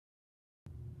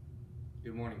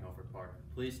Good morning, Helford Park.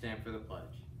 Please stand for the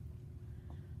pledge.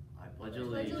 I pledge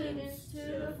allegiance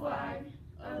to the flag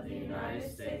of the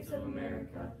United States of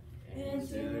America and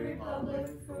to the republic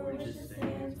for which it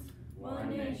stands,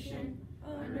 one nation,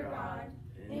 under God,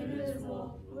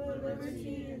 indivisible, with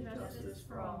liberty and justice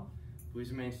for all. Please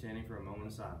remain standing for a moment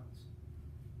of silence.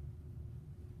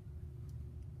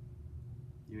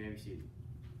 You may be seated.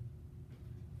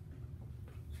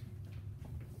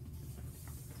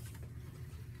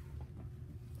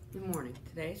 Good morning.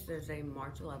 Today is Thursday,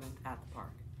 March 11th at the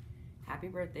park. Happy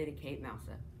birthday to Kate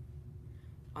Mousa.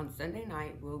 On Sunday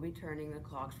night, we'll be turning the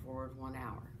clocks forward 1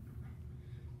 hour.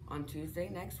 On Tuesday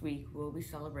next week, we'll be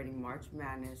celebrating March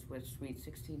Madness with Sweet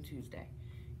 16 Tuesday.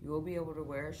 You will be able to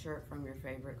wear a shirt from your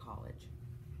favorite college.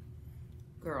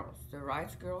 Girls, the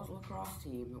Rice Girls lacrosse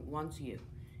team wants you.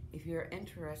 If you're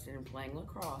interested in playing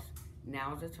lacrosse,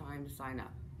 now's the time to sign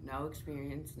up. No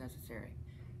experience necessary.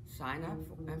 Sign up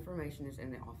information is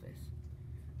in the office.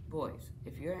 Boys,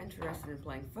 if you're interested in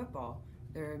playing football,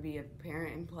 there will be a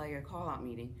parent and player call-out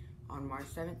meeting on March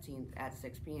 17th at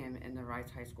 6 p.m. in the Rice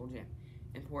High School gym.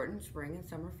 Important spring and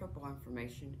summer football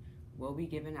information will be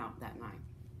given out that night.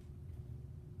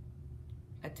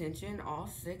 Attention all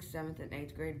 6th, 7th, and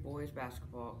 8th grade boys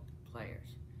basketball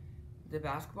players. The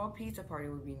basketball pizza party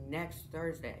will be next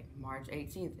Thursday, March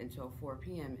 18th until 4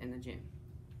 p.m. in the gym.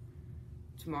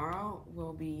 Tomorrow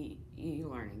will be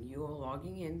e-learning. You are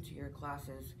logging into your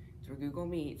classes through Google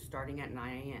Meet starting at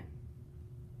 9 a.m.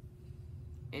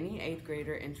 Any 8th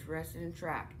grader interested in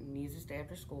track needs to stay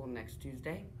after school next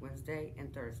Tuesday, Wednesday,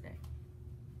 and Thursday.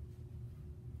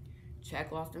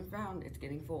 Check lost and found, it's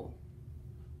getting full.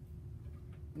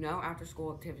 No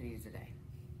after-school activities today.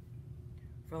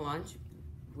 For lunch,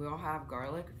 we'll have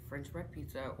garlic, French bread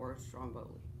pizza, or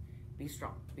stromboli. Be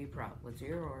strong, be proud, let's hear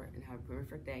your roar, and have a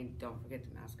perfect day. Don't forget to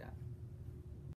mask up.